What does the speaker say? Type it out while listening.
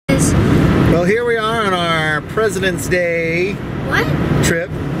Well, here we are on our President's Day trip.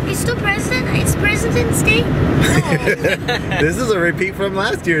 He's still president? It's President's Day? Oh. This is a repeat from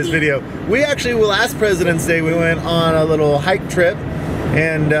last year's video. We actually, last President's Day, we went on a little hike trip.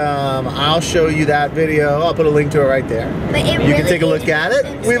 And I'll show you that video. I'll put a link to it right there. You can take a look at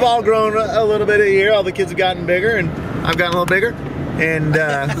it. We've all grown a little bit a year. All the kids have gotten bigger, and I've gotten a little bigger. And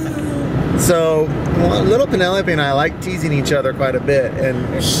so, little Penelope and I like teasing each other quite a bit.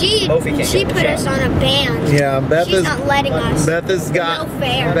 And she put us on a ban. Yeah, She's not letting us. Beth has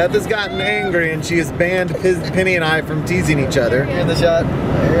gotten angry, and she has banned Penny and I from teasing each other. Here's the shot.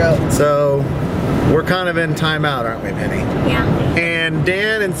 There you go. So we're kind of in timeout, aren't we, Penny? Yeah. And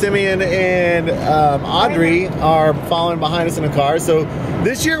Dan and Simeon and Audrey are following behind us in a car. So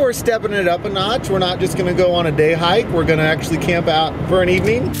this year we're stepping it up a notch. We're not just going to go on a day hike. We're going to actually camp out for an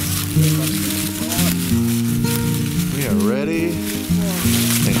evening. We are ready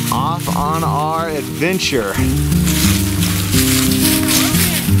and off on our adventure.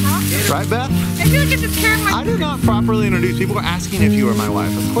 Right, Beth? I feel like I just turned my... I did not properly introduce. People are asking if you are my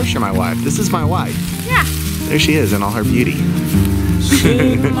wife. Of course you're my wife. This is my wife. Yeah. There she is in all her beauty.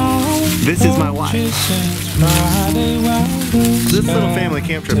 This is my wife. This little family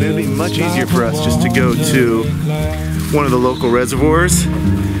camp trip, it would be much easier for us just to go to one of the local reservoirs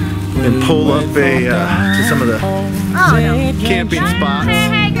and pull up to some of the camping spots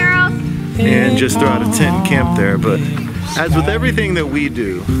Hey, girls. and just throw out a tent and camp there. But as with everything that we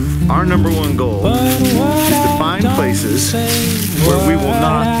do, our #1 goal is to find places where we will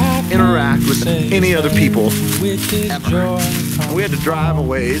not interact with any other people ever. We had to drive a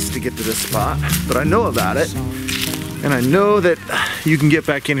ways to get to this spot, but I know about it, and I know that you can get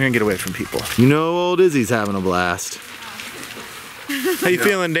back in here and get away from people. You know old Izzy's having a blast. How you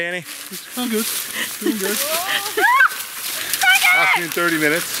feeling, Danny? I'm good. Doing good. After 30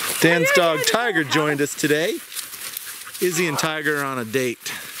 minutes. Dan's dog Tiger joined us today. Izzy and Tiger are on a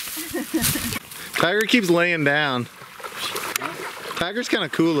date. Tiger keeps laying down. Tiger's kind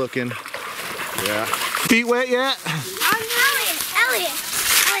of cool looking. Yeah. Feet wet yet? Elliot,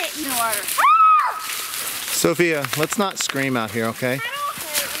 in the water. Sophia, let's not scream out here, okay?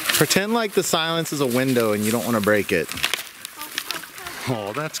 Pretend like the silence is a window and you don't want to break it.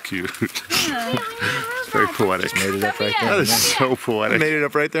 Oh, that's cute. It's very poetic. Made it up right there. That is so poetic. Made it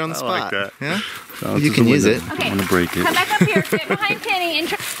up right there on the spot. I like that. Yeah? No, You can use it. Okay. I'm gonna break it. Come back up here. Sit behind Penny and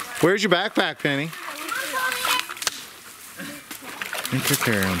try. Where's your backpack, Penny? Make her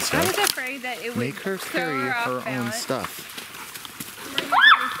carry her own I stuff. was afraid that it would Make her carry her own stuff.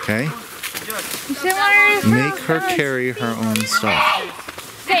 Okay? Make her carry her own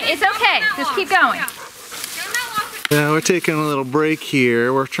stuff. Okay, it's okay. Just keep going. Yeah, we're taking a little break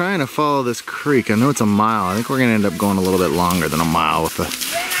here. We're trying to follow this creek. I know it's a mile. I think we're gonna end up going a little bit longer than a mile with the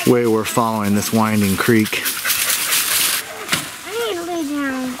way we're following this winding creek. I need to lay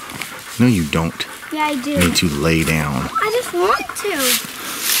down. No, you don't. Yeah, I do. You need to lay down. I just want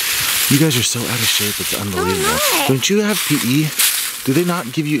to. You guys are so out of shape, it's unbelievable. Don't you have PE? Do they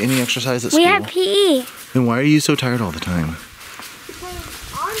not give you any exercise at school? We have PE. Then why are you so tired all the time?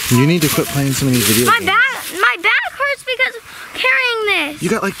 You need to quit playing so many video games. My back hurts because of carrying this. You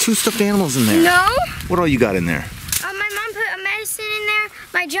got like 2 stuffed animals in there. No. What all you got in there? My mom put a medicine in there,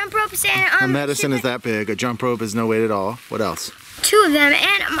 my jump rope and A medicine is that big. A jump rope is no weight at all. What else? 2 of them, and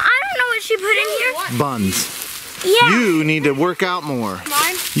I don't know what she put in here. Buns. Yeah. You need to work out more.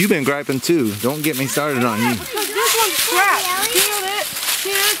 Mine? You've been griping too. Don't get me started on you. Because this one's crap. Feel it?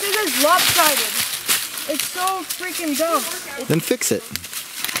 See, this is lopsided. It's so freaking dumb. Then fix it.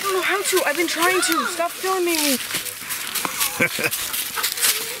 I don't know how to. I've been trying to. Stop filming me.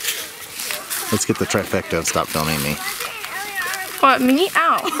 Let's get the trifecta of stop filming me. What, me?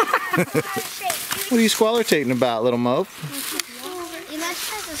 Ow. What are you squalor-tating about, little mope?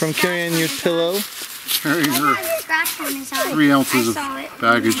 From carrying your pillow? Carrying her 3 ounces of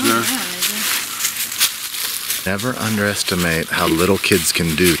baggage there. Never underestimate how little kids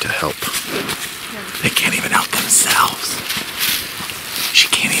can do to help. They can't even help themselves. She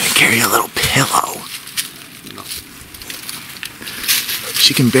can't even carry a little pillow.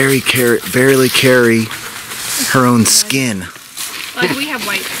 She can barely carry her own skin. Like we have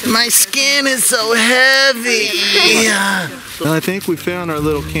white. My skin is so heavy. Well, I think we found our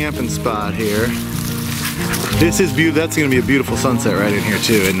little camping spot here. This is beautiful. That's going to be a beautiful sunset right in here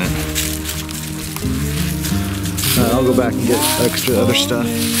too, isn't it? I'll go back and get extra other stuff.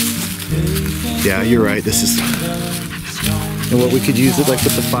 Yeah, you're right. This is... And what we could use it like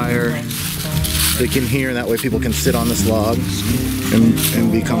with the fire. They can hear, and that way people can sit on this log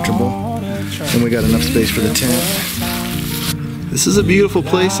and be comfortable. And we got enough space for the tent. This is a beautiful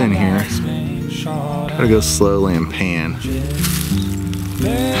place in here. Gotta go slowly and pan.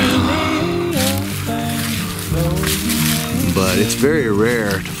 But it's very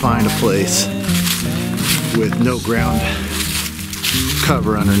rare to find a place with no ground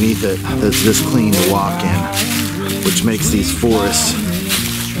cover underneath it that's this clean to walk in, which makes these forests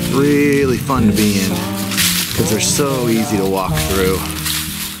really fun to be in because they're so easy to walk through.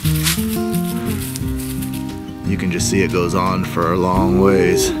 You can just see it goes on for a long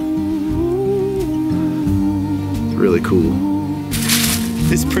ways. Really cool.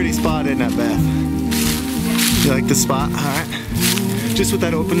 It's a pretty spot, isn't it, Beth? You like this spot? Alright. Just with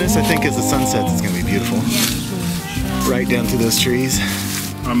that openness, I think as the sun sets, it's going to be beautiful. Right down through those trees.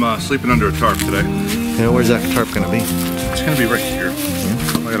 I'm sleeping under a tarp today. Yeah, where's that tarp going to be? It's going to be right here.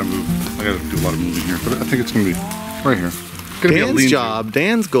 Yeah. I gotta move. I gotta do a lot of moving here, but I think it's going to be right here. Dan's job,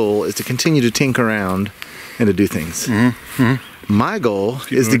 Dan's goal is to continue to tinker around and to do things. My goal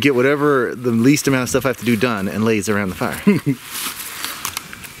is to get whatever the least amount of stuff I have to do done and lays around the fire.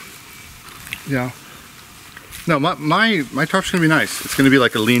 Yeah. No, my tarp's gonna be nice. It's gonna be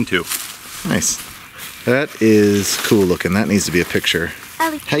like a lean-to. Nice. That is cool looking. That needs to be a picture.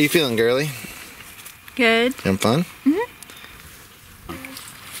 How you feeling, girly? Good. Having fun?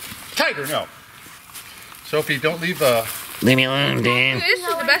 Tiger, no. Sophie, don't leave Leave me alone, Dan. This is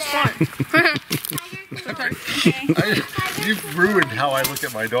the best one. You've ruined how I look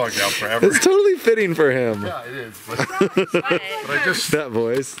at my dog now forever. It's totally fitting for him. Yeah, it is. But I just That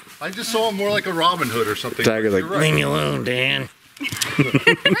voice. I just saw him more like a Robin Hood or something. Tiger's like, You're right. leave me alone, Dan.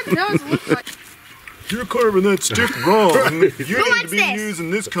 That does look like. You're carving that stick wrong. You need to likes be this?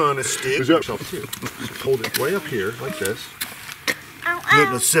 using this kind of stick. Just hold it way up here like this.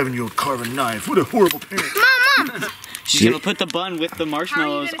 Letting a 7-year-old carve a knife. What a horrible parent. Mom! She's gonna put the bun with the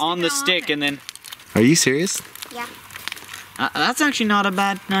marshmallows on the stick and then... Are you serious? Yeah. That's actually not a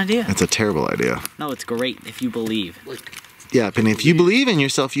bad idea. That's a terrible idea. No, it's great if you believe. Yeah, and if you believe in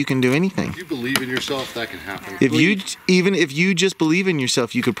yourself, you can do anything. If you believe in yourself, that can happen. If you just believe in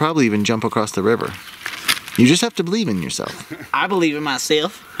yourself, you could probably even jump across the river. You just have to believe in yourself. I believe in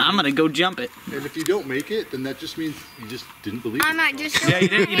myself. I'm gonna go jump it. And if you don't make it, then that just means you just didn't believe. I might just. Yeah, you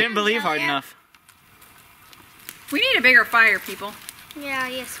didn't believe hard enough. We need a bigger fire, people. Yeah,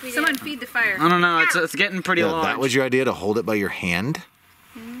 yes, we do. Someone feed the fire. I don't know. It's getting pretty large. That was your idea, to hold it by your hand?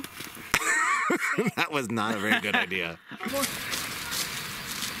 That was not a very good idea.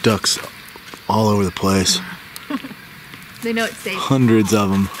 Ducks all over the place. They know it's safe. Hundreds of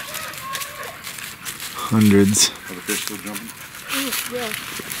them. Hundreds. Are the fish still jumping? Yeah.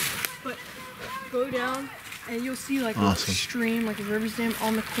 But go down and you'll see like a stream, like a river stream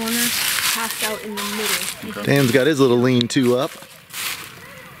on the corner, passed out in the middle. Okay. Dan's got his little lean-to up.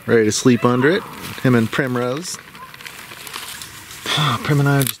 Ready to sleep under it. Him and Primrose. Prim and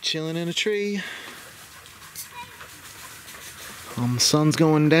I are just chilling in a tree. The sun's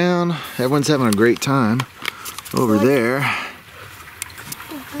going down. Everyone's having a great time. Over there,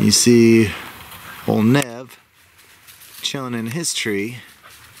 you see old Nev chilling in his tree.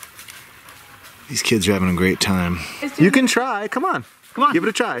 These kids are having a great time. You can try. Come on. Come on. Give it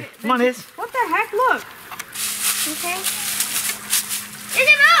a try. Come on, Iz. What the heck? Look. Okay. Is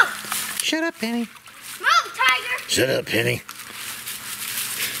it move? Shut up, Penny. Move, Tiger. Shut up, Penny.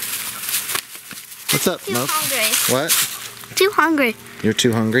 What's up, Too Mo? hungry. What? Too hungry. You're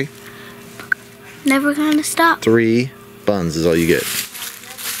too hungry? Never gonna stop. 3 buns is all you get.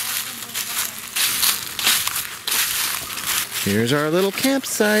 Here's our little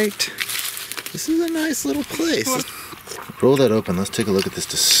campsite. This is a nice little place. Roll that open. Let's take a look at this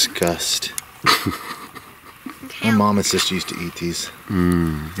disgust. My mom and sister used to eat these.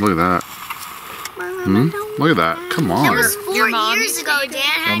 Look at that. Look at that. Come That on. was 4 years ago, Dan.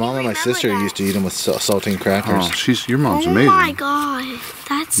 My mom and my sister used to eat them with saltine crackers. Oh, your mom's Oh amazing. my god.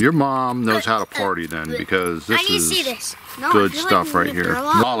 That's. Your mom knows how to party then, because I this need to see is this. No, good I feel stuff like right I'm gonna here.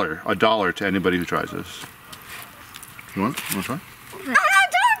 throw up. $1 to anybody who tries this. You want to try? No,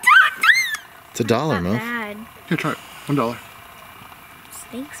 It's $1, Mo. bad. Here, try it. $1.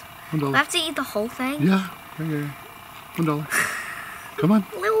 Stinks. $1. Do I have to eat the whole thing? Yeah. $1. Come on.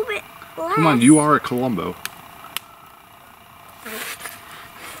 A little bit less. Come on. You are a Columbo.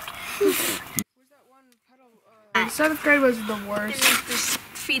 Seventh grade was the worst.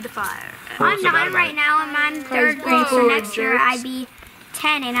 Feed the fire. I'm 9 right now, and I'm 3rd grade, so next year I'd be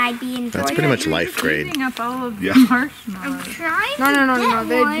 10 and I'd be in 4th. That's pretty much life grade. Eating up all of Yeah. the marshmallows. I'm trying No. to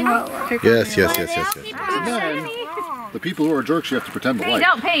They get do one. pick Yes. Then, the people who are jerks, you have to pretend to like.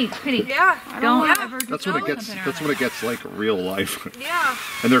 Don't paint, Penny. Yeah. Don't ever do That's when it gets. That's when it gets like real life. Yeah.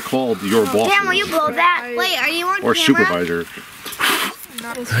 And they're called your bosses Dan, will you blow that? Wait, are you on or camera? supervisor.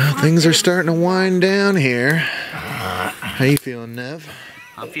 Well, things are starting to wind down here. How you feeling, Nev?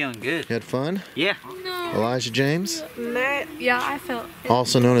 I'm feeling good. You had fun? Yeah. Elijah James? Yeah, I felt.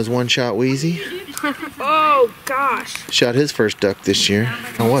 Also known as One Shot Wheezy. Oh gosh. Shot his first duck this year.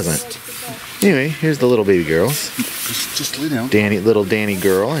 I wasn't. Anyway, here's the little baby girls. Just lay down. Little Danny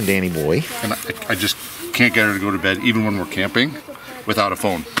girl and Danny boy. And I just can't get her to go to bed, even when we're camping, without a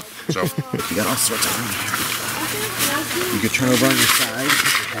phone. So You got all sorts of room here. You could turn over on your side,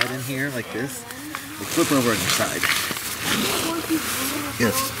 put your head in here like this. Like flip over on your side.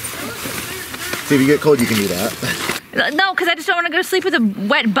 Yes. See, if you get cold, you can do that. No, because I just don't want to go to sleep with a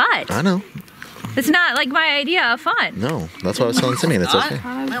wet butt. I know. It's not like my idea of fun. No, that's what I was telling Simeon. That's okay.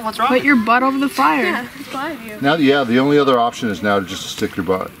 Man, what's wrong? Put your butt over the fire. Yeah, it's fine. now, yeah, the only other option is now to just stick your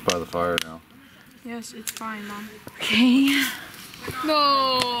butt by the fire now. Yes, it's fine, Mom. Okay.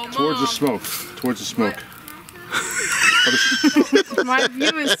 No, Towards the smoke. Towards the smoke. My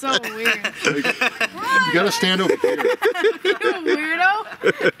view is so weird. You gotta stand over here. You weirdo.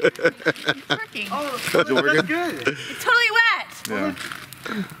 Is it working? It's totally wet. Yeah.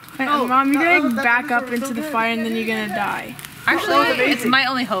 Hey, Mom, you're gonna back up into the fire and then you're gonna die. Actually, it's my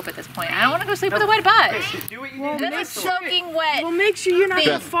only hope at this point. I don't want to go sleep with a wet butt. Well, That's soaking wet. Well, make sure you're not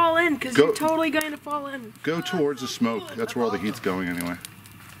gonna Beth, fall in, because go- you're totally going to fall in. Go towards the smoke. That's where all the heat's going anyway.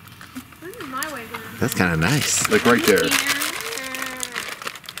 That's kind of nice. Like right there.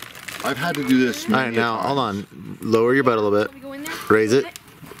 I've had to do this. All right, now hold on. Lower your butt a little bit. Raise it.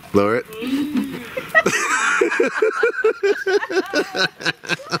 Lower it.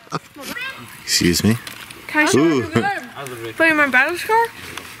 Excuse me. Can I show you play my battle scar?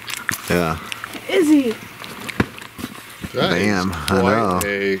 Yeah. Izzy. Bam. I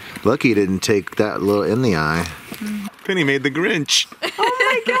know. Lucky you didn't take that little in the eye. Penny made the Grinch. Oh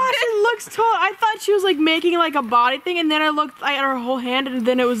my gosh, it looks tall. I thought she was like making like a body thing, and then I looked at her whole hand, and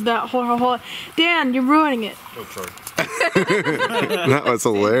then it was that her whole. Dan, you're ruining it. Oh, sorry. That was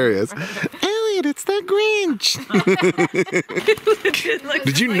hilarious. Elliot, it's the Grinch.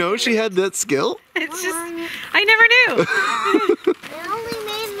 Did you know she had that skill? It's just, I never knew. It only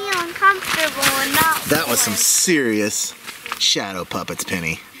made me uncomfortable and not. That was some serious shadow puppets,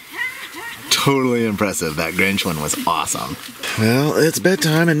 Penny. Totally impressive. That Grinch one was awesome. Well, it's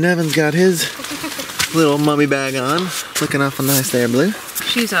bedtime and Nevin's got his little mummy bag on. Looking awful nice there, Blue.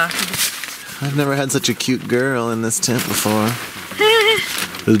 Shoes off. I've never had such a cute girl in this tent before.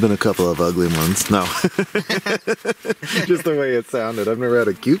 There's been a couple of ugly ones. No. Just the way it sounded. I've never had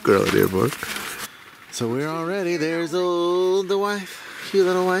a cute girl in here before. So we're all ready. There's the wife. Cute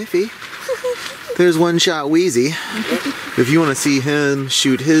little wifey. There's One Shot Wheezy. If you want to see him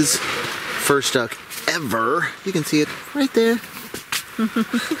shoot his first duck ever, you can see it right there.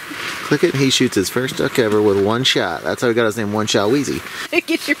 Click it, he shoots his first duck ever with one shot. That's how he got his name, One Shot Wheezy.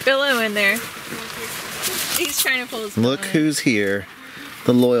 Get your pillow in there. He's trying to pull his Look who's here,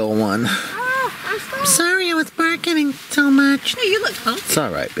 the loyal one. I'm Sorry I was barking so much. Hey, you look comfy. It's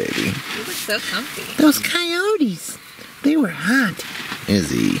alright, baby. You look so comfy. Those coyotes, they were hot.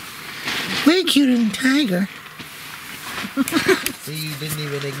 Izzy. Way cuter than Tiger. So you didn't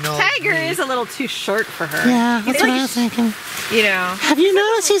even acknowledge Tiger me. is a little too short for her. Yeah, that's He's what like, I was thinking. You know. Have you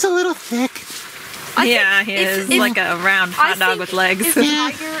noticed he's a little thick? Yeah, he is like a round hot dog with legs.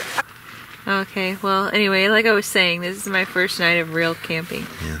 Yeah. Okay, well, anyway, like I was saying, this is my first night of real camping.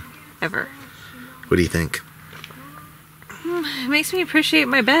 Yeah. Ever. What do you think? It makes me appreciate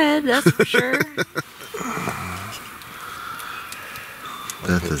my bed, that's for sure.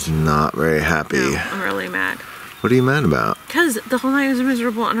 Beth is not very happy. No, I'm really mad. What are you mad about? Because the whole night was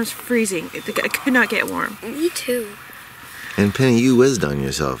miserable and I was freezing. I could not get warm. Me too. And Penny, you whizzed on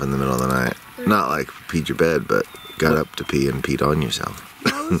yourself in the middle of the night. Not like peed your bed, but got up to pee and peed on yourself.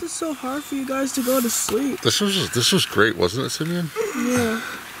 How was it so hard for you guys to go to sleep? This was great, wasn't it, Simeon? Yeah.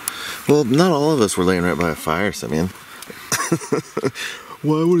 Well, not all of us were laying right by a fire, Simeon.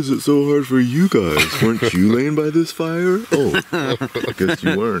 Why was it so hard for you guys? Weren't you laying by this fire? Oh, I guess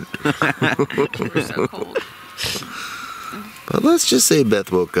you weren't. We're so cold. But let's just say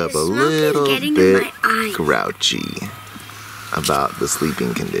Beth woke up a smoke is little getting in bit my eye. grouchy about the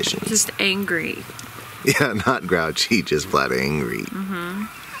sleeping conditions. Just angry. Yeah, not grouchy, just flat angry.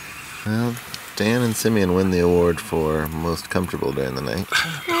 Well, Dan and Simeon win the award for most comfortable during the night.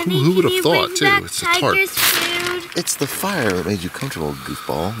 Who would have thought, too? It's a tarp. Tiger's food. It's the fire that made you comfortable,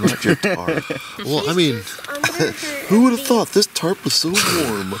 goofball, not your tarp. Well, I mean, Who would have thought this tarp was so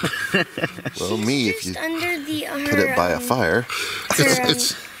warm? Well, me, if you put it by a fire.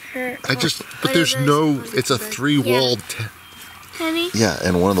 but there's no, it's a three-walled Penny? Yeah,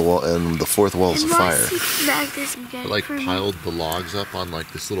 and one of the wall and the fourth wall is a fire. I like piled the logs up on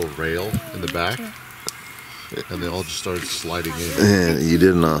like this little rail in the back, and they all just started sliding in. Yeah, you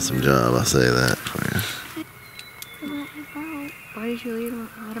did an awesome job. I'll say that for you. Why did you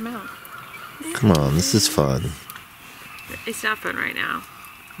let him out? Come on, this is fun. It's not fun right now.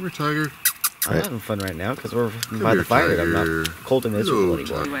 Come here, Tiger. I'm having fun right now because we're by the fire. I'm not cold and miserable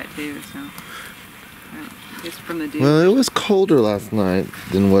anymore. Wet too, so. It's from the dew. Well, it was colder last night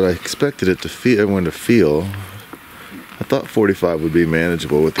than what I expected it to feel. Everyone to feel. I thought 45 would be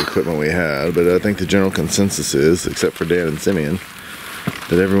manageable with the equipment we had, but I think the general consensus is, except for Dan and Simeon,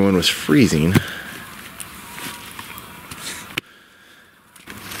 that everyone was freezing.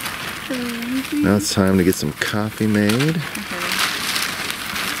 Now it's time to get some coffee made. Okay.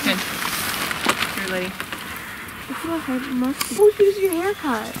 Good. Here, lady. Who's using your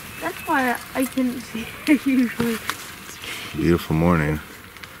haircut? That's why I didn't see it usually. Beautiful morning.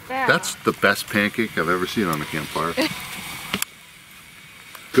 Yeah. That's the best pancake I've ever seen on a campfire.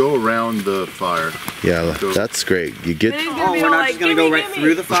 Go around the fire. Yeah, that's great. You get. Oh, we're not just gonna go right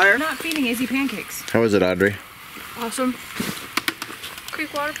through the fire? We're not feeding Izzy pancakes. How was it, Audrey? Awesome.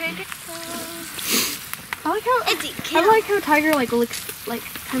 Creek water pancake. I like how Tiger like looks like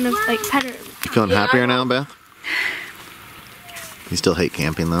kind of like pet her. You feeling happier now, Beth? You still hate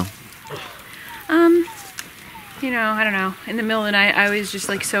camping though? You know, I don't know. In the middle of the night, I was just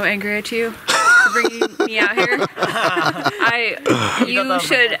like so angry at you for bringing me out here.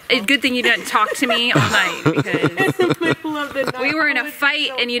 It's a good thing you didn't talk to me all night because we were in a fight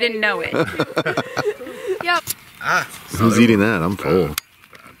and you didn't know it. Yep. Who's eating that? I'm full.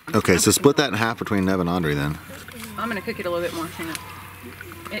 Okay, so split that in half between Nev and Audrey then. I'm gonna cook it a little bit more. Hang on.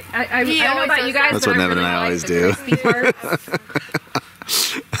 I don't know about you guys, That's but what Nevin really and I like always the do. crispy parts.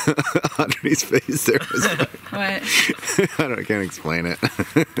 Audrey's face there was like, What? I can't explain it.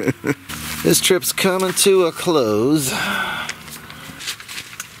 This trip's coming to a close.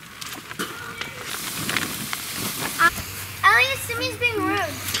 Elliot, Simmy's being rude.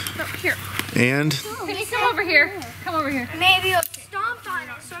 Oh, here. And Can you come over here? Come over here. Maybe you stomped on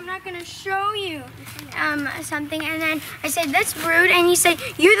it, so I'm not gonna show you something. And then I said, that's rude. And you said,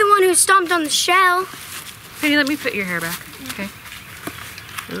 you're the one who stomped on the shell. Penny, let me put your hair back. Okay.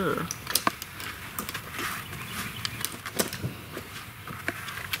 Ugh.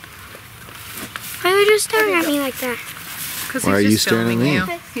 Why are you just staring at me like that? Because Why are you staring at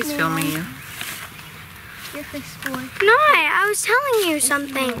me? He's filming you. Your face boy. No, I was telling you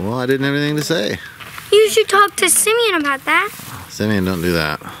something. well, I didn't have anything to say. You should talk to Simeon about that. Simeon, don't do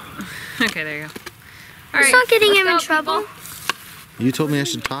that. Okay, there you go. It's not getting him in trouble. You told me I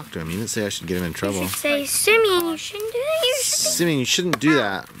should talk to him. You didn't say I should get him in trouble. You should say, Simeon, you shouldn't do that. You should Simeon, you shouldn't do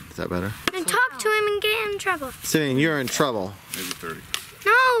that. Is that better? and talk to him and get in trouble. Simeon, you're in trouble. Maybe 30.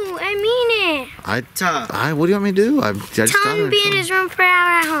 No, I mean it. What do you want me to do? I just Tell got him her to in be in trouble. his room for an hour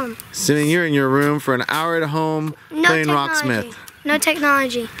at home. Simeon, you're in your room for an hour at home No playing technology. Rocksmith. No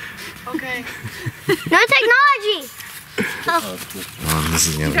technology. Okay. No technology. Oh, this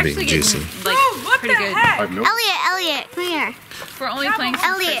is gonna be Actually juicy. getting, like, pretty good. I've no. Elliot, come here. We're only playing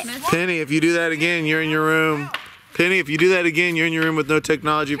some Elliot. Christmas. Penny, if you do that again, you're in your room. Penny, if you do that again, you're in your room with no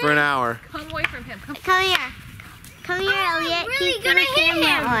technology for an hour. Come away from him. Come. Come here. Come here, Elliot. Really Keep gonna the hit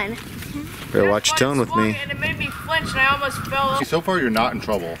camera him. on. Better watch your tone with me. And it made me flinch and I almost fell off. So far, you're not in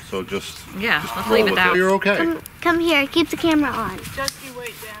trouble. So just Yeah, let's roll leave it with that. You're okay. Come here. Keep the camera on. Just you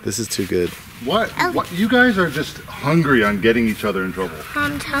wait, Dan. This is too good. What? You guys are just hungry on getting each other in trouble.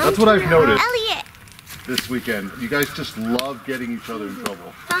 I'm telling That's what I've noticed Elliot. this weekend. You guys just love getting each other in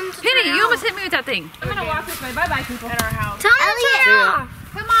trouble. Penny, you almost hit me with that thing. I'm gonna walk this way. Bye-bye, people. At our house. Tell him to turn it off.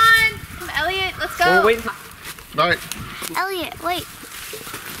 Come on. Come, Elliot. Let's go. Oh, wait. All right. Elliot, wait.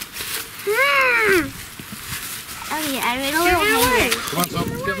 Elliot, I made a coat hanger. Come on, so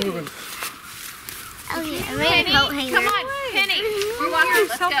let's get moving. Elliot, I made a coat hanger. Come on, Penny. We're walking.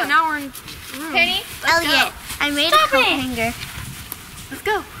 Let's go. An hour and Penny, let's Elliot, I made a coat hanger. Let's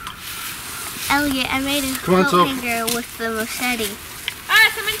go. Elliot, I made a Come on, coat Soph. hanger with the machete.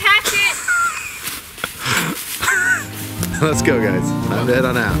 Ah, someone touched it. Let's go, guys. Time to head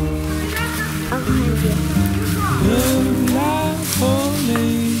on out. I'll find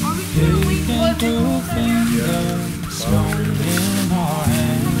you.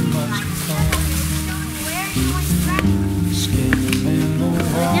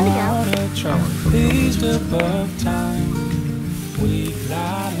 Pleased above time, we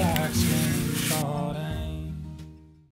fly like